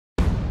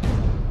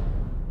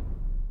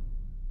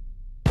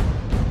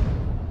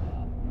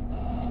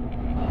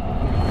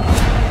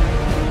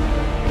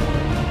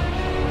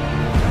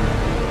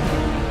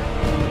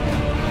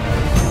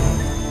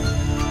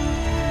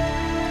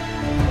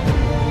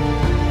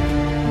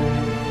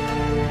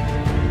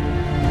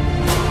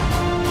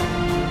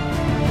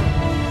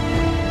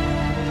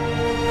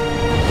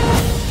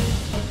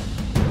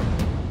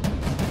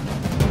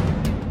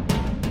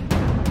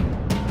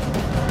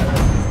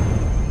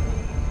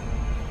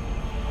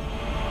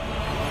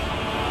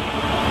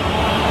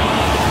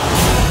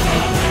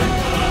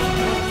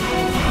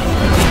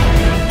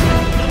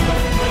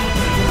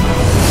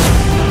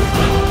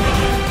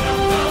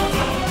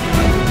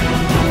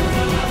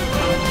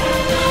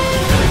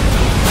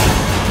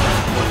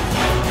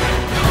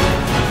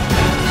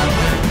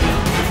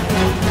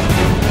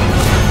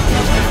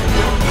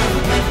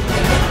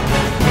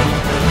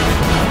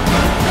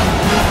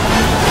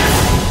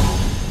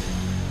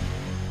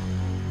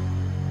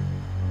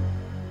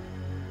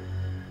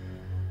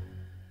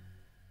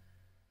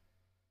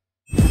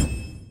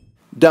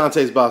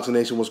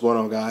Dontaesboxingnation, what's going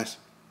on, guys?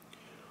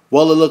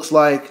 Well, it looks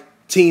like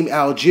Team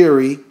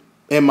Algieri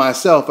and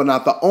myself are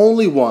not the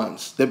only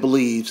ones that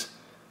believes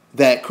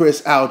that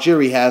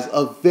Algieri has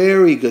a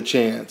very good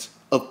chance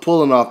of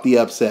pulling off the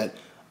upset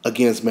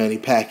against Manny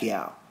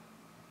Pacquiao.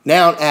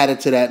 Now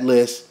added to that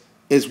list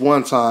is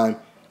one-time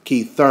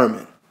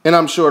Thurman. And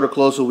I'm sure the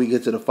closer we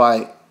get to the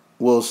fight,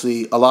 we'll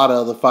see a lot of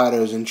other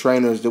fighters and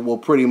trainers that will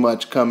pretty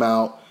much come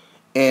out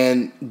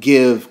and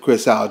give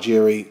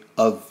Algieri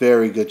a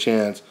very good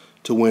chance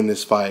to win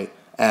this fight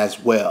as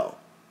well.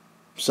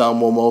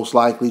 Some will most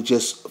likely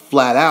just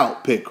flat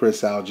out pick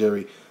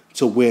Algieri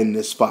to win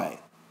this fight.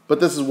 But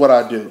this is what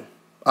I do.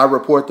 I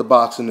report the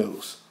boxing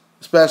news,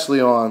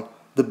 especially on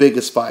the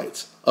biggest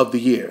fights of the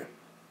year.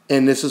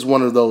 And this is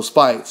one of those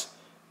fights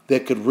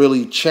that could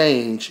really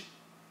change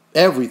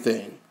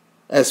everything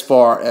as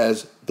far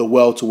as the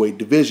welterweight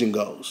division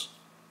goes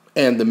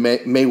and the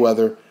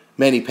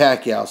Mayweather-Manny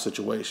Pacquiao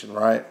situation,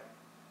 right?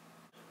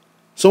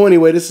 So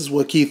anyway, this is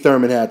what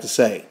Thurman had to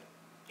say.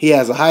 He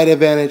has a height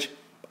advantage.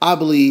 I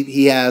believe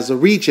he has a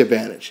reach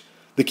advantage.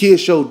 The kid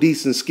showed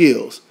decent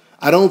skills.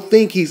 I don't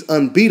think he's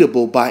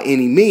unbeatable by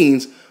any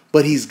means,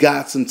 but he's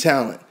got some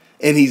talent,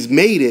 and he's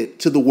made it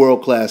to the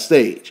world-class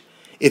stage.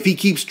 If he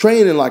keeps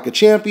training like a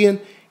champion,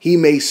 he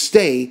may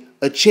stay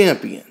a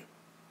champion.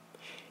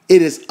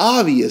 It is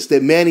obvious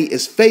that Manny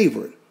is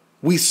favored.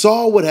 We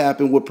saw what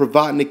happened with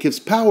Provodnikov's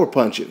power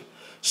punching,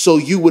 so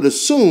you would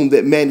assume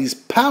that Manny's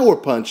power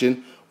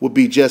punching would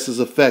be just as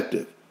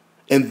effective.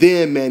 And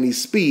then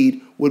Manny's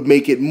speed would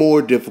make it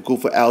more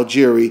difficult for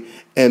Algieri,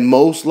 and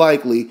most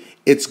likely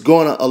it's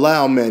going to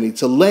allow Manny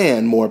to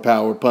land more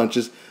power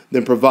punches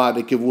than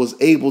Provodnikov was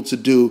able to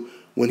do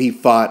when he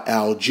fought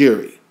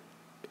Algieri.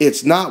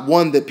 It's not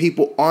one that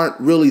people aren't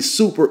really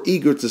super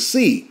eager to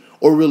see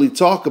or really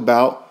talk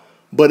about,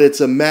 but it's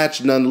a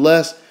match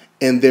nonetheless,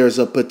 and there's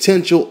a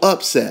potential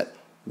upset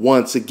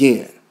once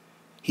again.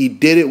 He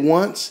did it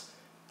once,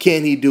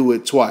 can he do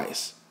it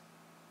twice?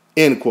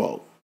 End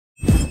quote.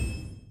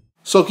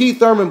 So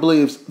Thurman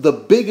believes the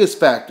biggest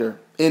factor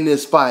in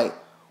this fight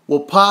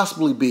will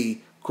possibly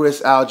be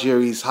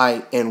Algieri's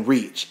height and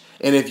reach.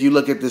 And if you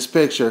look at this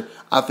picture,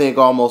 I think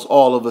almost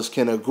all of us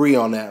can agree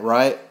on that,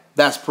 right?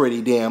 That's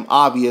pretty damn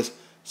obvious,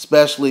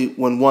 especially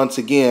when once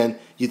again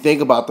you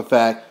think about the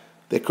fact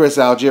that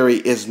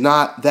Algieri is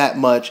not that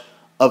much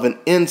of an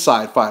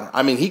inside fighter.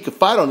 I mean, he could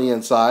fight on the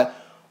inside,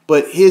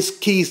 but his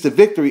keys to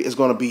victory is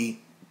going to be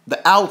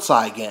the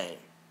outside game,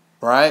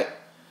 right?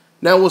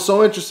 Now, what's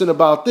so interesting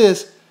about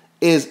this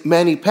is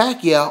Manny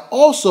Pacquiao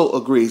also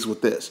agrees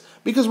with this,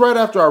 because right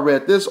after I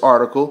read this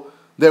article,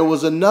 there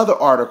was another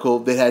article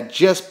that had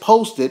just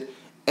posted,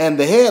 and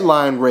the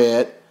headline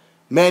read,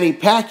 Manny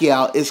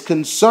Pacquiao is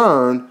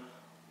concerned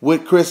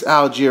with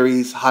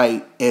Algieri's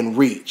height and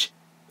reach.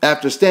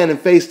 After standing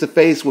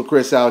face-to-face with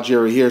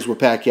Algieri, here's what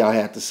Pacquiao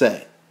had to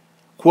say.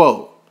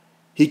 Quote,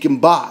 he can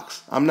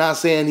box. I'm not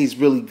saying he's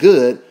really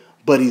good,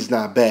 but he's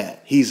not bad.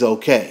 He's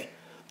okay.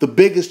 The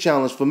biggest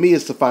challenge for me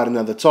is to fight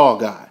another tall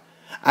guy.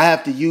 I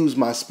have to use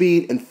my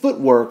speed and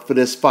footwork for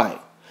this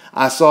fight.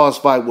 I saw his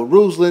fight with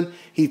Ruslan.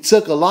 He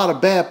took a lot of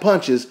bad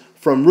punches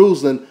from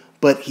Ruslan,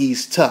 but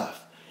he's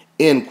tough.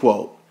 End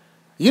quote.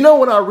 You know,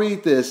 when I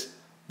read this,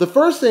 the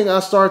first thing I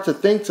start to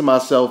think to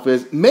myself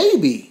is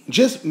maybe,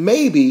 just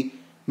maybe,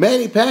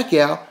 Manny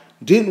Pacquiao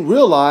didn't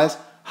realize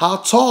how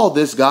tall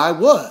this guy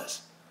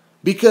was.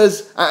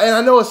 Because, and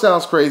I know it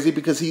sounds crazy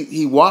because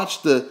he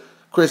watched the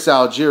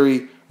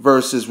Algieri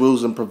versus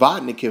Ruslan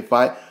Provodnikov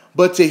fight,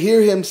 but to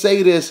hear him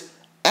say this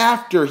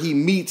after he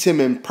meets him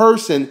in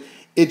person,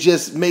 it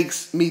just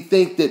makes me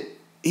think that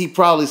he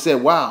probably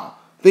said, wow,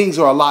 things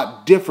are a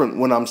lot different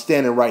when I'm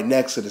standing right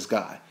next to this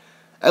guy.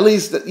 At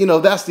least, you know,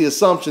 that's the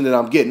assumption that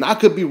I'm getting. I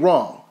could be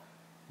wrong.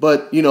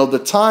 But, you know, the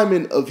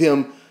timing of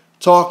him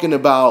talking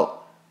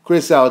about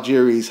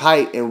Algieri's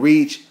height and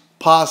reach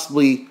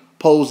possibly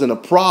posing a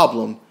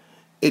problem,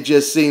 it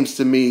just seems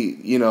to me,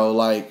 you know,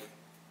 like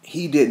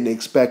he didn't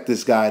expect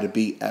this guy to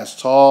be as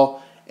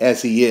tall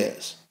as he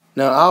is.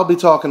 Now, I'll be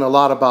talking a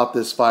lot about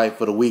this fight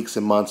for the weeks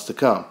and months to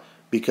come,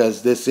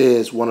 because this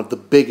is one of the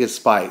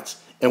biggest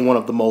fights and one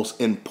of the most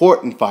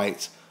important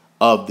fights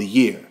of the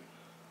year.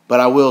 But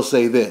I will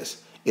say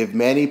this, if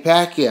Manny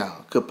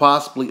Pacquiao could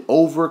possibly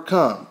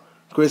overcome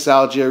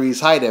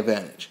Algieri's height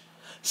advantage,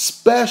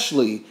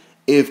 especially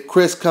if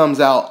Chris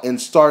comes out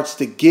and starts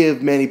to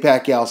give Manny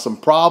Pacquiao some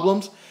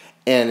problems,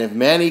 and if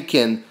Manny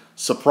can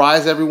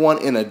surprise everyone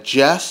in a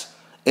jest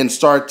and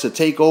start to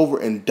take over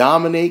and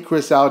dominate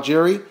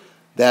Algieri,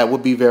 that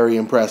would be very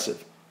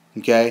impressive,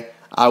 okay?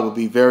 I would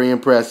be very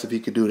impressed if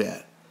he could do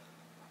that.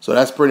 So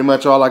that's pretty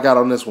much all I got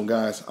on this one,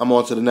 guys. I'm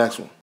on to the next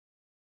one.